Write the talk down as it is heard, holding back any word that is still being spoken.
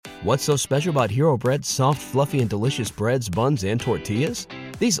What's so special about Hero Bread's soft, fluffy, and delicious breads, buns, and tortillas?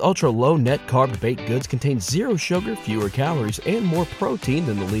 These ultra-low net-carb baked goods contain zero sugar, fewer calories, and more protein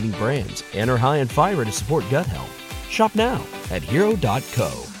than the leading brands, and are high in fiber to support gut health. Shop now at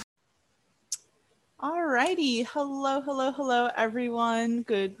hero.co. Alrighty, hello everyone.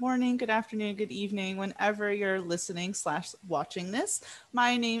 Good morning, good afternoon, good evening, whenever you're listening / watching this.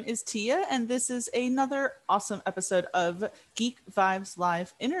 My name is Tia, and this is another awesome episode of Geek Vibes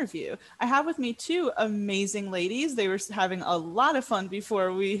Live Interview. I have with me two amazing ladies. They were having a lot of fun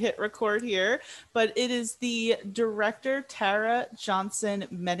before we hit record here, but it is the director Tara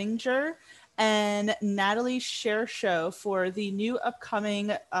Johnson-Medinger and Natalie Shershow for the new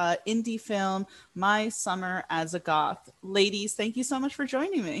upcoming indie film, My Summer as a Goth. Ladies, thank you so much for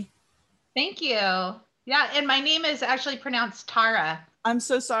joining me. Thank you. Yeah, and my name is actually pronounced Tara. I'm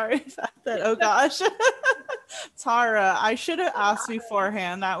so sorry about that. Oh gosh. Tara, I should have asked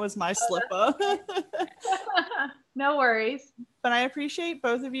beforehand. That was my slip up. No worries. But I appreciate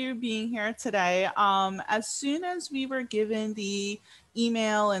both of you being here today. As soon as we were given the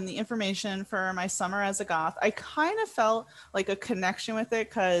email and the information for My Summer as a Goth, I kind of felt like a connection with it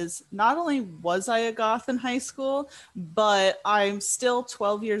because not only was I a goth in high school, but I'm still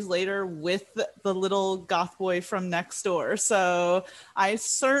 12 years later with the little goth boy from next door. So I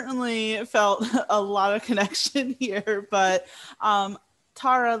certainly felt a lot of connection here. But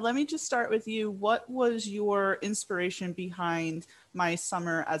Tara, let me just start with you. What was your inspiration behind My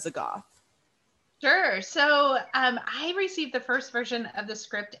Summer as a Goth? Sure. So I received the first version of the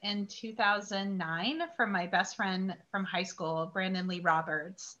script in 2009 from my best friend from high school, Brandon Lee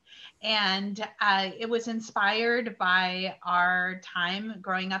Roberts. And it was inspired by our time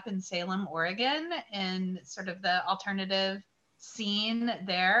growing up in Salem, Oregon, and sort of the alternative scene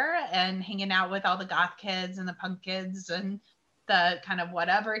there and hanging out with all the goth kids and the punk kids and the kind of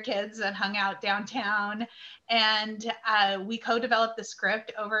whatever kids that hung out downtown. And we co-developed the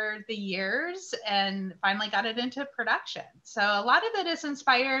script over the years and finally got it into production. So a lot of it is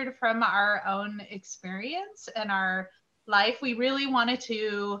inspired from our own experience and our life. We really wanted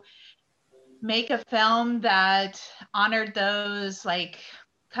to make a film that honored those like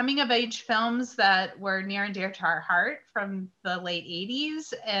coming of age films that were near and dear to our heart from the late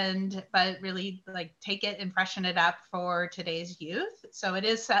 80s, but really like take it and freshen it up for today's youth. So it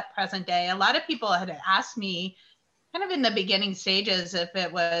is set present day. A lot of people had asked me kind of in the beginning stages if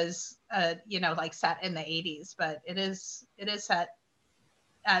it was like set in the 80s, but it is set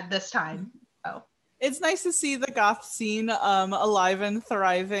at this time. So it's nice to see the goth scene alive and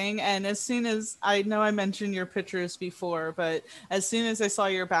thriving. And as soon as I know I mentioned your pictures before, but as soon as I saw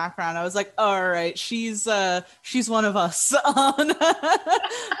your background, I was like, all right, she's one of us. But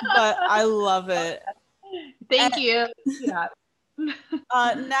I love it. Thank you. Yeah.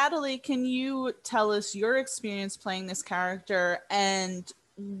 Natalie, can you tell us your experience playing this character and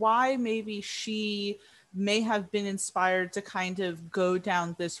why maybe she may have been inspired to kind of go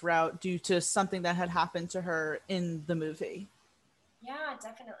down this route due to something that had happened to her in the movie? Yeah,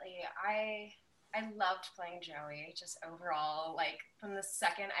 definitely. I loved playing Joey. Just overall, like from the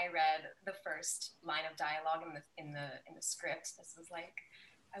second I read the first line of dialogue in the script, this was like,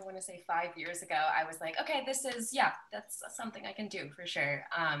 I want to say 5 years ago, I was like, okay, that's something I can do for sure.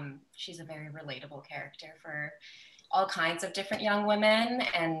 She's a very relatable character for all kinds of different young women.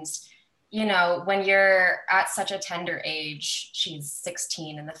 And you know, when you're at such a tender age, she's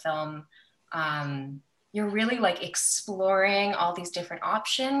 16 in the film, you're really like exploring all these different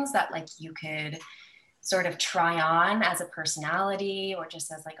options that like you could sort of try on as a personality or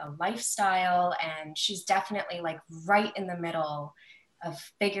just as like a lifestyle. And she's definitely like right in the middle of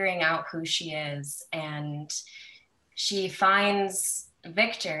figuring out who she is. And she finds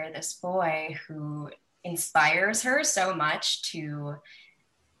Victor, this boy who inspires her so much to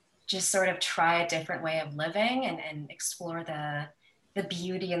just sort of try a different way of living and explore the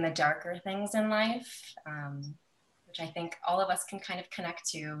beauty and the darker things in life, which I think all of us can kind of connect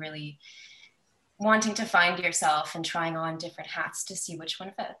to, really wanting to find yourself and trying on different hats to see which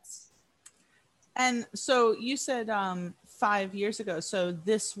one fits. And so you said 5 years ago, so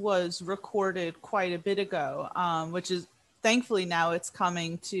this was recorded quite a bit ago, which is thankfully now it's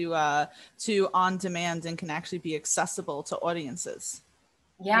coming to on demand and can actually be accessible to audiences.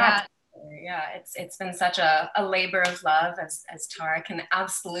 Yeah, it's been such a labor of love, as Tara can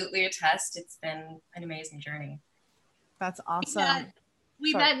absolutely attest. It's been an amazing journey. That's awesome.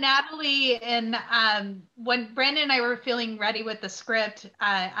 We met Natalie, and when Brandon and I were feeling ready with the script,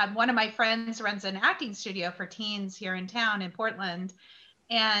 one of my friends runs an acting studio for teens here in town in Portland,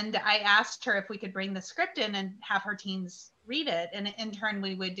 and I asked her if we could bring the script in and have her teens read it, and in turn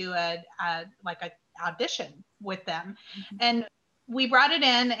we would do a audition with them. And we brought it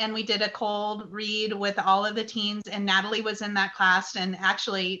in and we did a cold read with all of the teens, and Natalie was in that class, and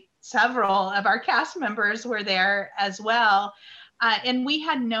actually several of our cast members were there as well. And we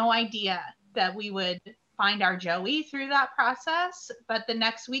had no idea that we would find our Joey through that process. But the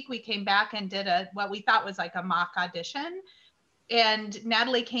next week we came back and did what we thought was like a mock audition. And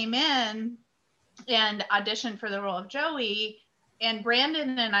Natalie came in and auditioned for the role of Joey. And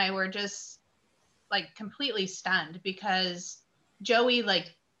Brandon and I were just like completely stunned, because Joey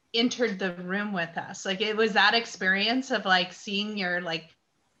like entered the room with us. Like it was that experience of like seeing your like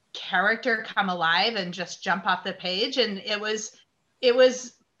character come alive and just jump off the page. And it was,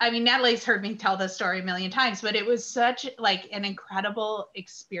 I mean, Natalie's heard me tell this story a million times, but it was such like an incredible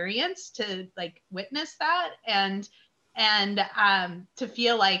experience to like witness that, and to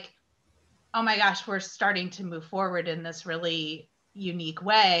feel like, oh my gosh, we're starting to move forward in this really unique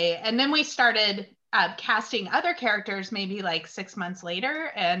way. And then we started casting other characters maybe like 6 months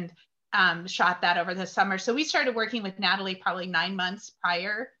later, and shot that over the summer. So we started working with Natalie probably 9 months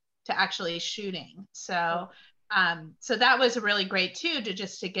prior to actually shooting. So so that was really great too,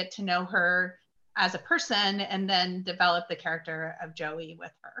 to get to know her as a person, and then develop the character of Joey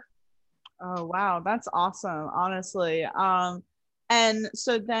with her. Oh, wow. That's awesome, honestly. And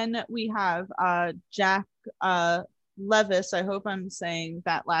so then we have Jack Levis. I hope I'm saying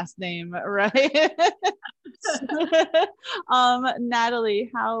that last name right. Natalie,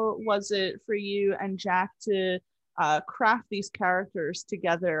 how was it for you and Jack to craft these characters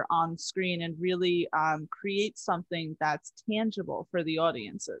together on screen and really create something that's tangible for the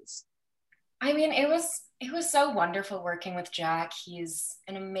audiences? I mean, it was so wonderful working with Jack. He's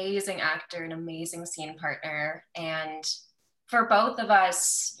an amazing actor, an amazing scene partner. And for both of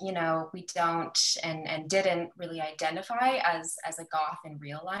us, you know, we don't and didn't really identify as a goth in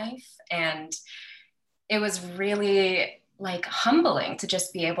real life. And it was really like humbling to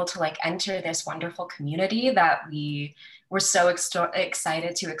just be able to like enter this wonderful community that we were so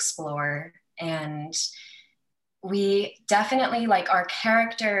excited to explore. And we definitely, like, our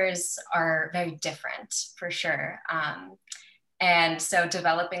characters are very different for sure. And so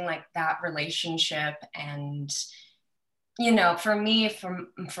developing like that relationship, and, you know, for me, from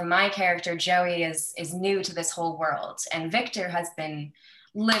my character, Joey is new to this whole world, and Victor has been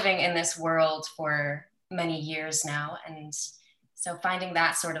living in this world for many years now. And so finding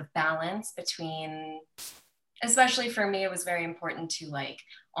that sort of balance between, especially for me, it was very important to like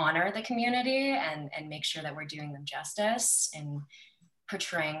honor the community and make sure that we're doing them justice and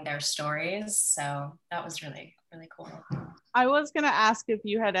portraying their stories. So that was really, really cool. I was going to ask if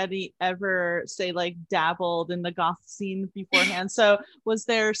you had ever say like dabbled in the goth scene beforehand. So was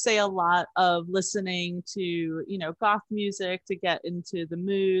there, say, a lot of listening to, you know, goth music to get into the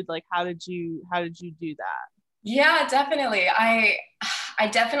mood? Like, how did you do that? Yeah, definitely. I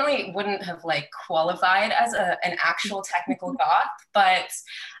definitely wouldn't have like qualified as an actual technical goth, but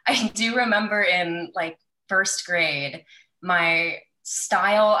I do remember in like first grade, my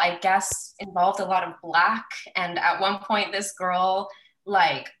style, I guess, involved a lot of black. And at one point, this girl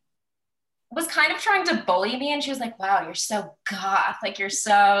like was kind of trying to bully me, and she was like, wow, you're so goth, like you're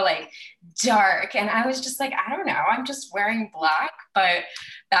so like dark. And I was just like, I don't know, I'm just wearing black. But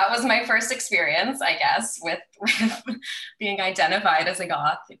that was my first experience, I guess, with being identified as a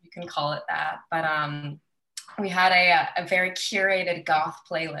goth, if you can call it that. But we had a very curated goth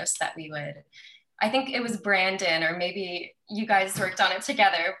playlist that we would, I think it was Brandon, or maybe you guys worked on it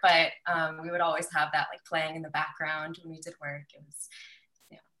together, but we would always have that like playing in the background when we did work. It was,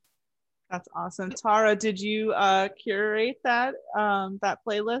 yeah. That's awesome. Tara, did you curate that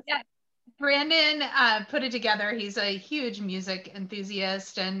playlist? Yeah, Brandon put it together. He's a huge music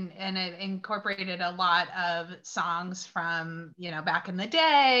enthusiast, and it incorporated a lot of songs from, you know, back in the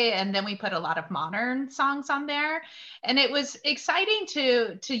day. And then we put a lot of modern songs on there. And it was exciting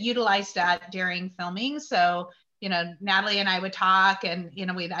to utilize that during filming. So, you know, Natalie and I would talk, and, you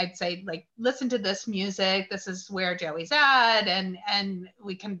know, I'd say like, listen to this music. This is where Joey's at. And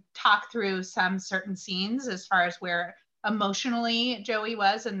we can talk through some certain scenes as far as where emotionally Joey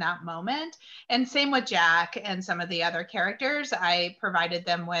was in that moment. And same with Jack and some of the other characters. I provided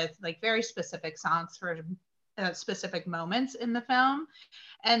them with like very specific songs for specific moments in the film.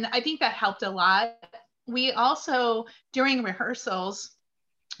 And I think that helped a lot. We also, during rehearsals,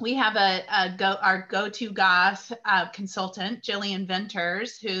 we have our go-to goth consultant, Jillian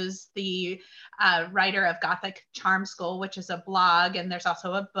Venters, who's the writer of Gothic Charm School, which is a blog, and there's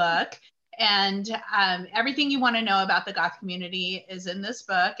also a book. And everything you want to know about the goth community is in this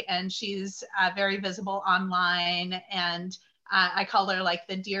book. And she's very visible online. And I call her like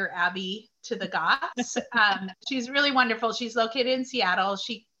the Dear Abby to the goths. She's really wonderful. She's located in Seattle.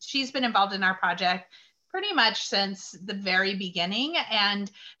 She's been involved in our project pretty much since the very beginning. And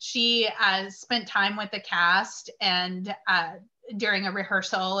she spent time with the cast and during a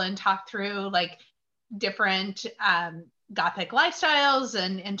rehearsal and talked through like different Gothic lifestyles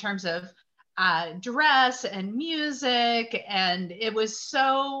and in terms of dress and music. And it was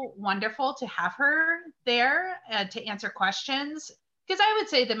so wonderful to have her there to answer questions. Because I would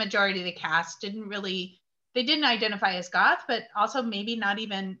say the majority of the cast they didn't identify as goth, but also maybe not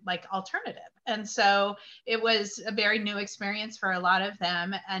even like alternative. And so it was a very new experience for a lot of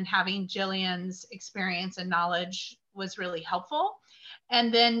them. And having Jillian's experience and knowledge was really helpful.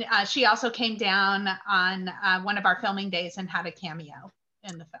 And then she also came down on one of our filming days and had a cameo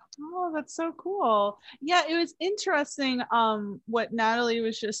in the film. Oh, that's so cool. Yeah, it was interesting what Natalie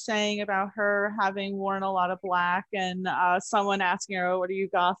was just saying about her having worn a lot of black and someone asking her, oh, what are you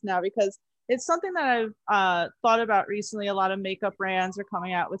goth now? Because it's something that I've thought about recently. A lot of makeup brands are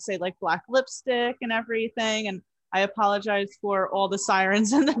coming out with, say, like black lipstick and everything. And I apologize for all the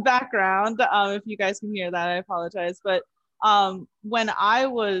sirens in the background. If you guys can hear that, I apologize. But when I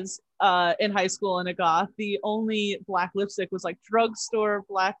was in high school in a goth, the only black lipstick was like drugstore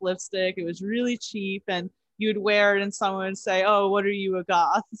black lipstick. It was really cheap and you'd wear it and someone would say, oh, what are you, a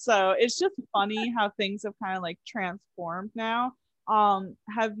goth? So it's just funny how things have kind of like transformed now.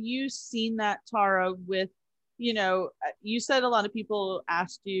 Have you seen that, Tara, with, you said a lot of people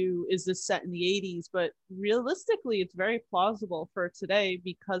asked you, is this set in the 80s? But realistically, it's very plausible for today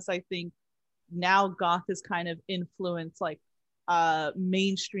because I think now goth is kind of influenced like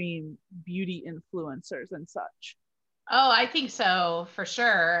mainstream beauty influencers and such. Oh, I think so for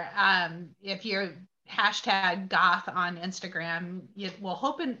sure. If you're hashtag goth on Instagram, it will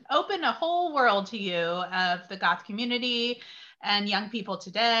open a whole world to you of the goth community and young people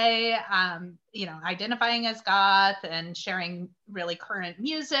today, identifying as goth and sharing really current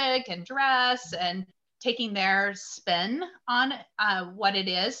music and dress and taking their spin on what it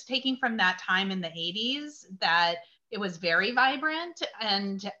is, taking from that time in the 80s that it was very vibrant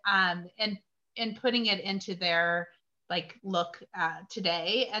and putting it into their like look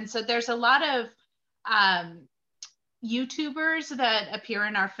today. And so there's a lot of YouTubers that appear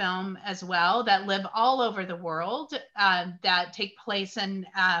in our film as well that live all over the world that take place in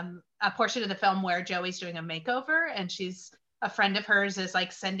a portion of the film where Joey's doing a makeover and she's a friend of hers is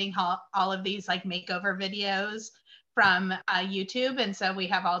like sending all of these like makeover videos from YouTube. And so we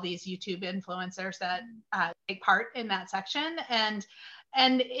have all these YouTube influencers that take part in that section. And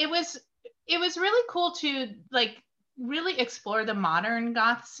it was really cool to like really explore the modern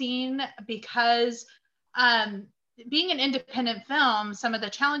goth scene because being an independent film, some of the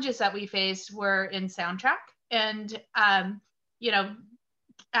challenges that we faced were in soundtrack and,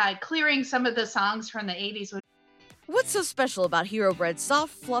 clearing some of the songs from the 80s. What's so special about Hero Bread's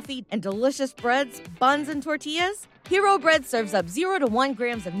soft, fluffy, and delicious breads, buns, and tortillas? Hero Bread serves up 0 to 1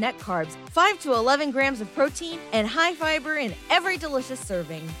 grams of net carbs, 5 to 11 grams of protein, and high fiber in every delicious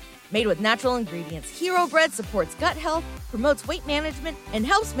serving. Made with natural ingredients, Hero Bread supports gut health, promotes weight management, and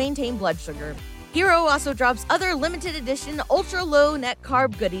helps maintain blood sugar. Hero also drops other limited edition ultra-low net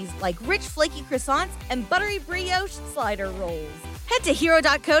carb goodies like rich flaky croissants and buttery brioche slider rolls. Head to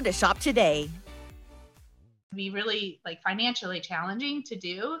hero.co to shop today. Be really like financially challenging to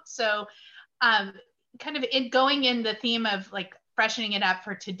do. So kind of going in the theme of like freshening it up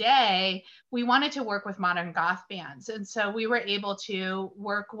for today, we wanted to work with modern goth bands. And so we were able to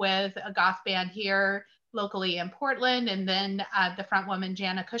work with a goth band here locally in Portland. And then the front woman,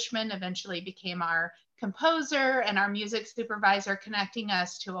 Jana Cushman, eventually became our composer and our music supervisor, connecting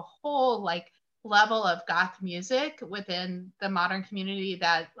us to a whole like level of goth music within the modern community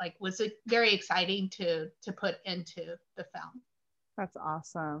that like was very exciting to put into the film. That's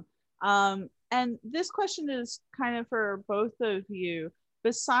awesome. And this question is kind of for both of you.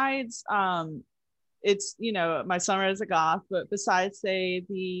 Besides, it's, my summer is a goth, but besides, say,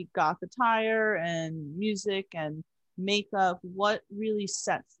 the goth attire and music and makeup, what really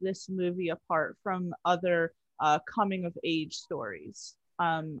sets this movie apart from other coming of age stories?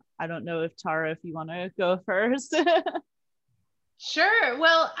 I don't know if Tara, if you want to go first. Sure.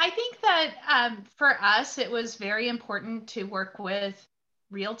 Well, I think that for us, it was very important to work with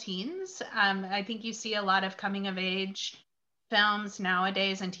real teens. I think you see a lot of coming of age films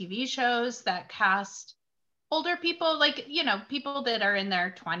nowadays and TV shows that cast older people, like, people that are in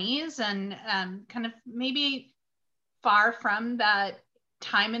their 20s and kind of maybe far from that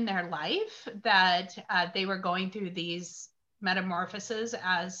time in their life that they were going through these metamorphoses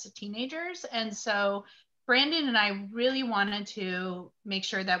as teenagers. And so Brandon and I really wanted to make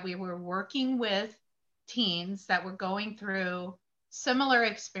sure that we were working with teens that were going through similar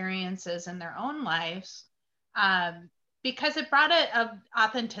experiences in their own lives, because it brought a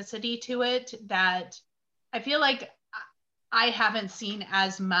authenticity to it that I feel like I haven't seen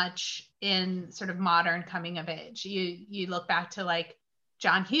as much in sort of modern coming of age. You look back to like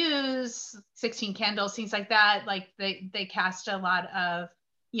John Hughes, 16 Candles, things like that. Like they cast a lot of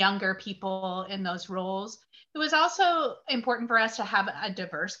younger people in those roles. It was also important for us to have a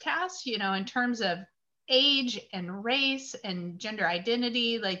diverse cast, you know, in terms of age and race and gender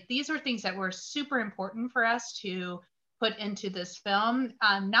identity. Like these were things that were super important for us to put into this film,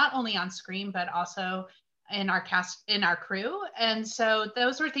 not only on screen, but also in our cast, in our crew. And so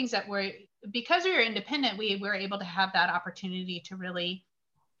those were things that were, because we were independent, we were able to have that opportunity to really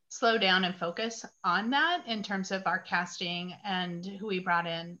slow down and focus on that in terms of our casting and who we brought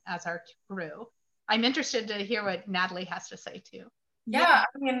in as our crew. I'm interested to hear what Natalie has to say too. Yeah,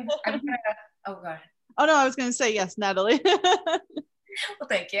 I mean, I'm gonna, oh, go ahead. Oh no, I was gonna say yes, Natalie. Well,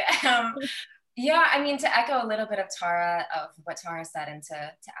 thank you. Yeah, I mean, to echo a little bit of what Tara said, and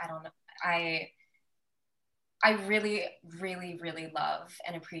to add on, I really, really, really love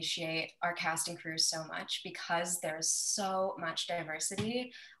and appreciate our casting crew so much because there's so much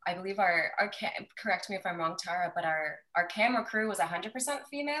diversity. I believe correct me if I'm wrong, Tara, but our camera crew was 100%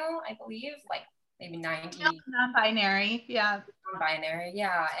 female, I believe, like maybe 90. Non-binary, yeah. Non-binary,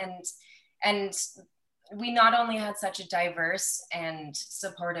 yeah. And we not only had such a diverse and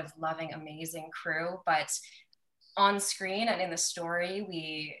supportive, loving, amazing crew, but on screen and in the story,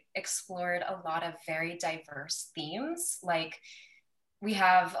 we explored a lot of very diverse themes. Like we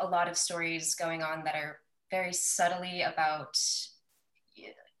have a lot of stories going on that are very subtly about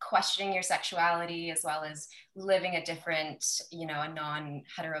questioning your sexuality as well as living a different, you know, a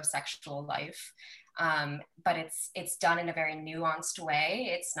non-heterosexual life. But it's done in a very nuanced way.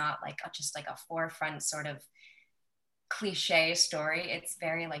 It's not like just like a forefront sort of cliche story. It's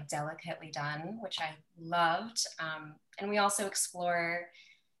very like delicately done, which I loved. And we also explore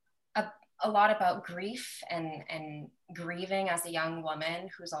a lot about grief and grieving as a young woman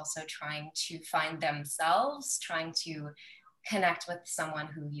who's also trying to find themselves, trying to connect with someone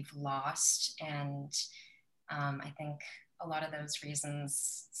who you've lost. And I think a lot of those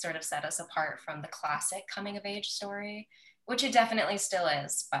reasons sort of set us apart from the classic coming of age story, which it definitely still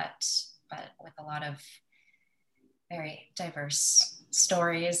is, but with a lot of very diverse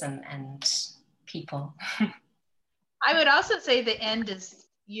stories and people. I would also say the end is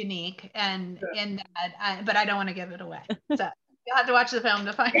unique and in that, but I don't want to give it away. So you'll have to watch the film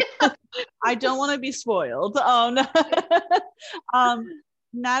to find out. I don't want to be spoiled. No.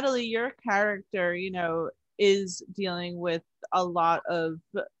 Natalie, your character, you know, is dealing with a lot of,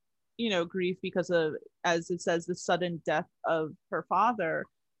 you know, grief because of, as it says, the sudden death of her father.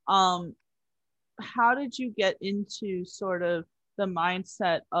 How did you get into sort of the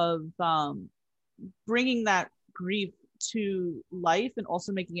mindset of bringing that grief to life and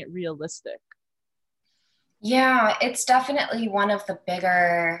also making it realistic? Yeah, it's definitely one of the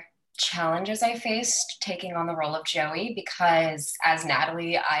bigger challenges I faced taking on the role of Joey, because as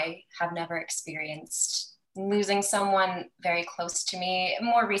Natalie, I have never experienced losing someone very close to me.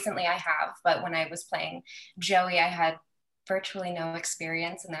 More recently I have, but when I was playing Joey, I had virtually no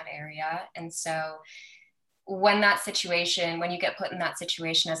experience in that area. And so when you get put in that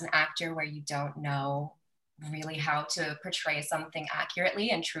situation as an actor where you don't know really how to portray something accurately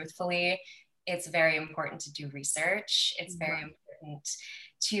and truthfully, it's very important to do research. It's very important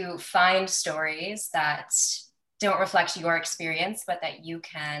to find stories that don't reflect your experience, but that you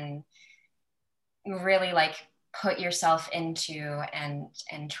can really like put yourself into and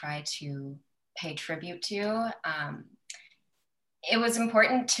try to pay tribute to. It was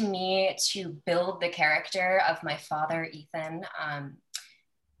important to me to build the character of my father, Ethan,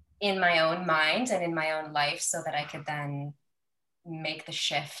 in my own mind and in my own life so that I could then make the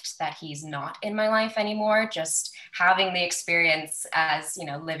shift that he's not in my life anymore. Just having the experience as, you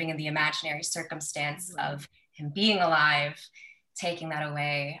know, living in the imaginary circumstance of him being alive, taking that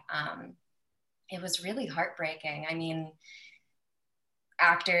away. It was really heartbreaking. I mean,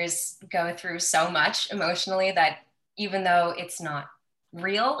 actors go through so much emotionally that even though it's not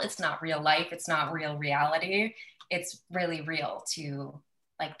real life, it's not real reality, it's really real to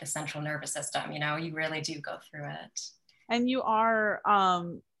like the central nervous system, you know, you really do go through it. And you are,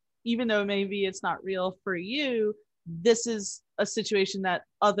 even though maybe it's not real for you, this is a situation that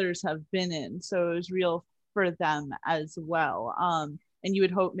others have been in. So it was real for them as well. and you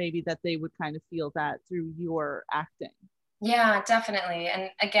would hope maybe that they would kind of feel that through your acting. Yeah, definitely. And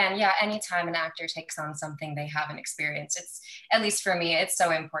again, yeah, anytime an actor takes on something they haven't experienced, it's, at least for me, it's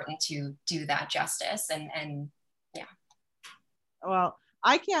so important to do that justice. And yeah. Well,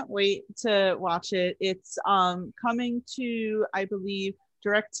 I can't wait to watch it. It's coming to, I believe,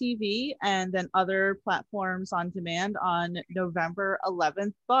 DirecTV and then other platforms on demand on November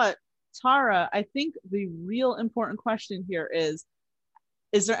 11th. But Tara, I think the real important question here is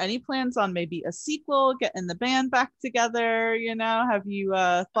there any plans on maybe a sequel, getting the band back together? You know, have you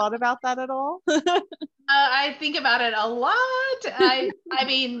thought about that at all? I think about it a lot. I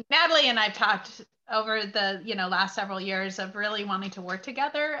mean, Natalie and I've talked over the last several years of really wanting to work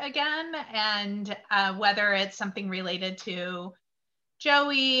together again, and whether it's something related to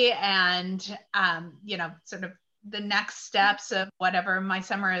Joey and sort of the next steps of whatever My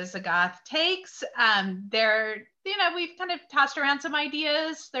Summer as a Goth takes. We've kind of tossed around some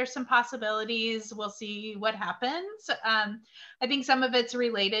ideas. There's some possibilities. We'll see what happens. I think some of it's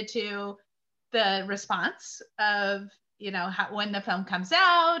related to the response of when the film comes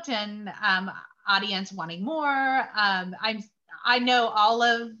out, and audience wanting more. I know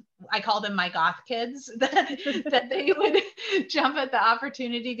I call them my goth kids, that they would jump at the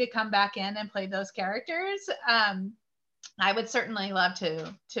opportunity to come back in and play those characters. I would certainly love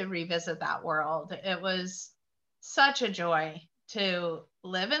to revisit that world. It was such a joy to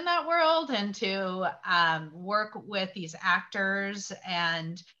live in that world and to work with these actors.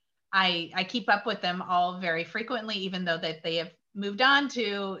 And I keep up with them all very frequently, even though that they have moved on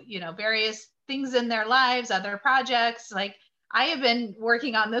to, various things in their lives, other projects. Like, I have been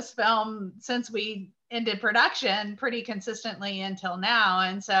working on this film since we ended production pretty consistently until now.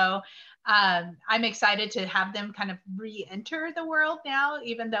 And so I'm excited to have them kind of re-enter the world now,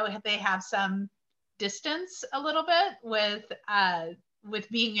 even though they have some distance a little bit with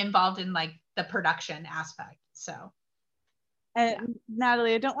being involved in like the production aspect. So. And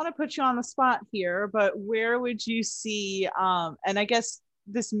Natalie, I don't want to put you on the spot here, but where would you see, and I guess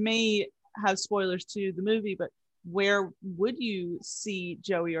this may have spoilers to the movie, but where would you see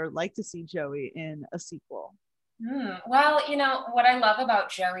Joey or like to see Joey in a sequel? Well, what I love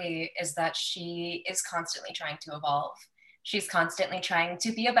about Joey is that she is constantly trying to evolve. She's constantly trying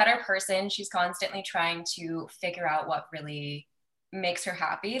to be a better person. She's constantly trying to figure out what really makes her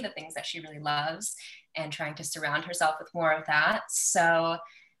happy, the things that she really loves, and trying to surround herself with more of that. So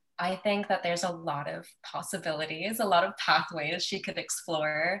I think that there's a lot of possibilities, a lot of pathways she could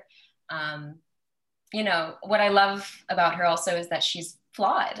explore. What I love about her also is that she's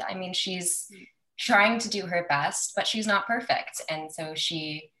flawed. I mean, she's trying to do her best, but she's not perfect. And so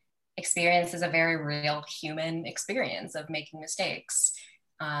she experiences a very real human experience of making mistakes.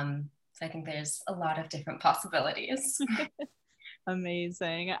 So I think there's a lot of different possibilities.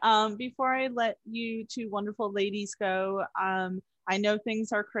 Amazing. Before I let you two wonderful ladies go, I know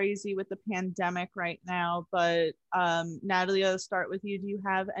things are crazy with the pandemic right now, but Natalie, I'll start with you. Do you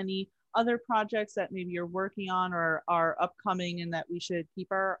have any other projects that maybe you're working on or are upcoming and that we should keep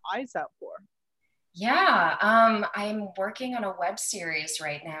our eyes out for? Yeah, I'm working on a web series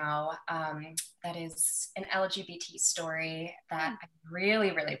right now that is an LGBT story that I'm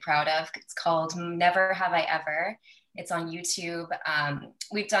really, really proud of. It's called Never Have I Ever. It's on YouTube.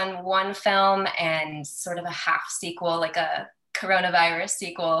 We've done one film and sort of a half sequel, like a coronavirus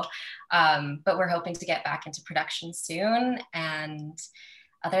sequel, but we're hoping to get back into production soon. And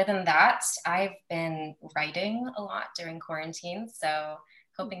other than that, I've been writing a lot during quarantine, so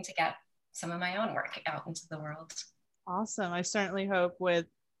hoping to get some of my own work out into the world. Awesome. I certainly hope with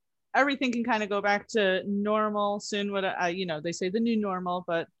everything can kind of go back to normal soon. What they say the new normal,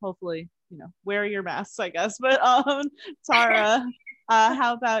 but hopefully, wear your masks, I guess. But Tara,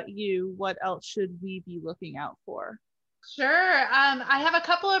 how about you? What else should we be looking out for? Sure. I have a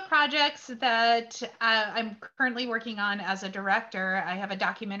couple of projects that I'm currently working on as a director. I have a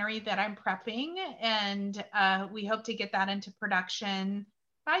documentary that I'm prepping, and we hope to get that into production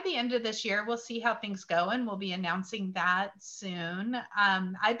by the end of this year. We'll see how things go, and we'll be announcing that soon.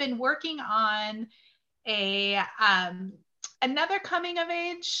 I've been working on another coming of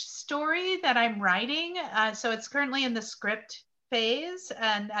age story that I'm writing. So it's currently in the script phase,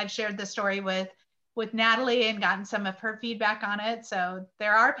 and I've shared the story with Natalie and gotten some of her feedback on it. So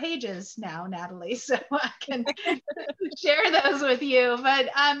there are pages now, Natalie, so I can share those with you. But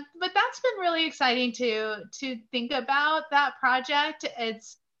that's been really exciting to think about that project.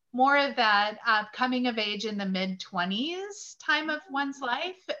 It's more of that coming of age in the mid-20s time of one's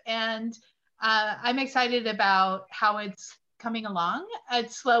life. And I'm excited about how it's coming along.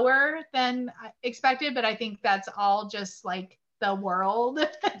 It's slower than expected, but I think that's all just like the world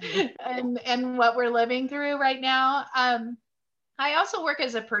and what we're living through right now. I also work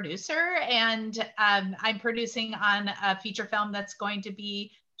as a producer, and I'm producing on a feature film that's going to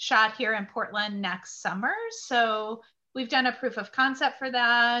be shot here in Portland next summer. So we've done a proof of concept for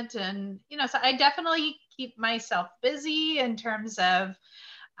that. And, so I definitely keep myself busy in terms of,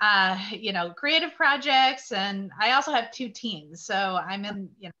 creative projects. And I also have 2 teens. So I'm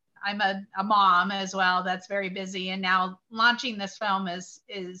a mom as well that's very busy. And now launching this film is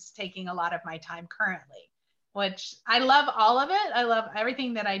taking a lot of my time currently, which I love all of it. I love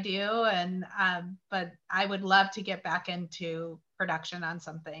everything that I do. And, but I would love to get back into production on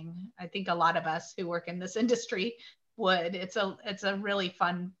something. I think a lot of us who work in this industry would. It's a really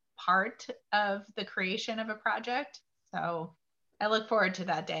fun part of the creation of a project. So I look forward to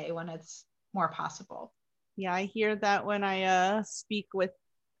that day when it's more possible. Yeah, I hear that when I speak with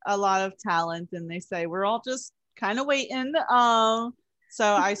a lot of talent, and they say we're all just kind of waiting. So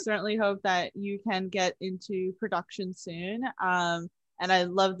I certainly hope that you can get into production soon. And I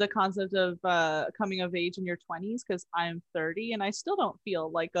love the concept of coming of age in your 20s, because I'm 30 and I still don't feel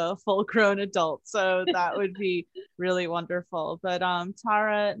like a full-grown adult. So that would be really wonderful. But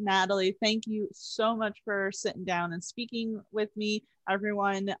Tara, Natalie, thank you so much for sitting down and speaking with me.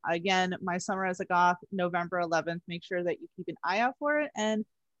 Everyone, again, My Summer as a Goth, November 11th. Make sure that you keep an eye out for it. And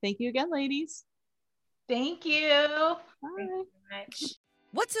thank you again, ladies. Thank you. Bye. Thank you very much.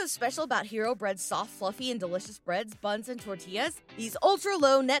 What's so special about Hero Bread's soft, fluffy, and delicious breads, buns, and tortillas? These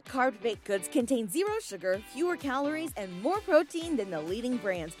ultra-low net-carb baked goods contain 0 sugar, fewer calories, and more protein than the leading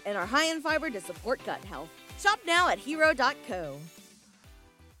brands, and are high in fiber to support gut health. Shop now at hero.co.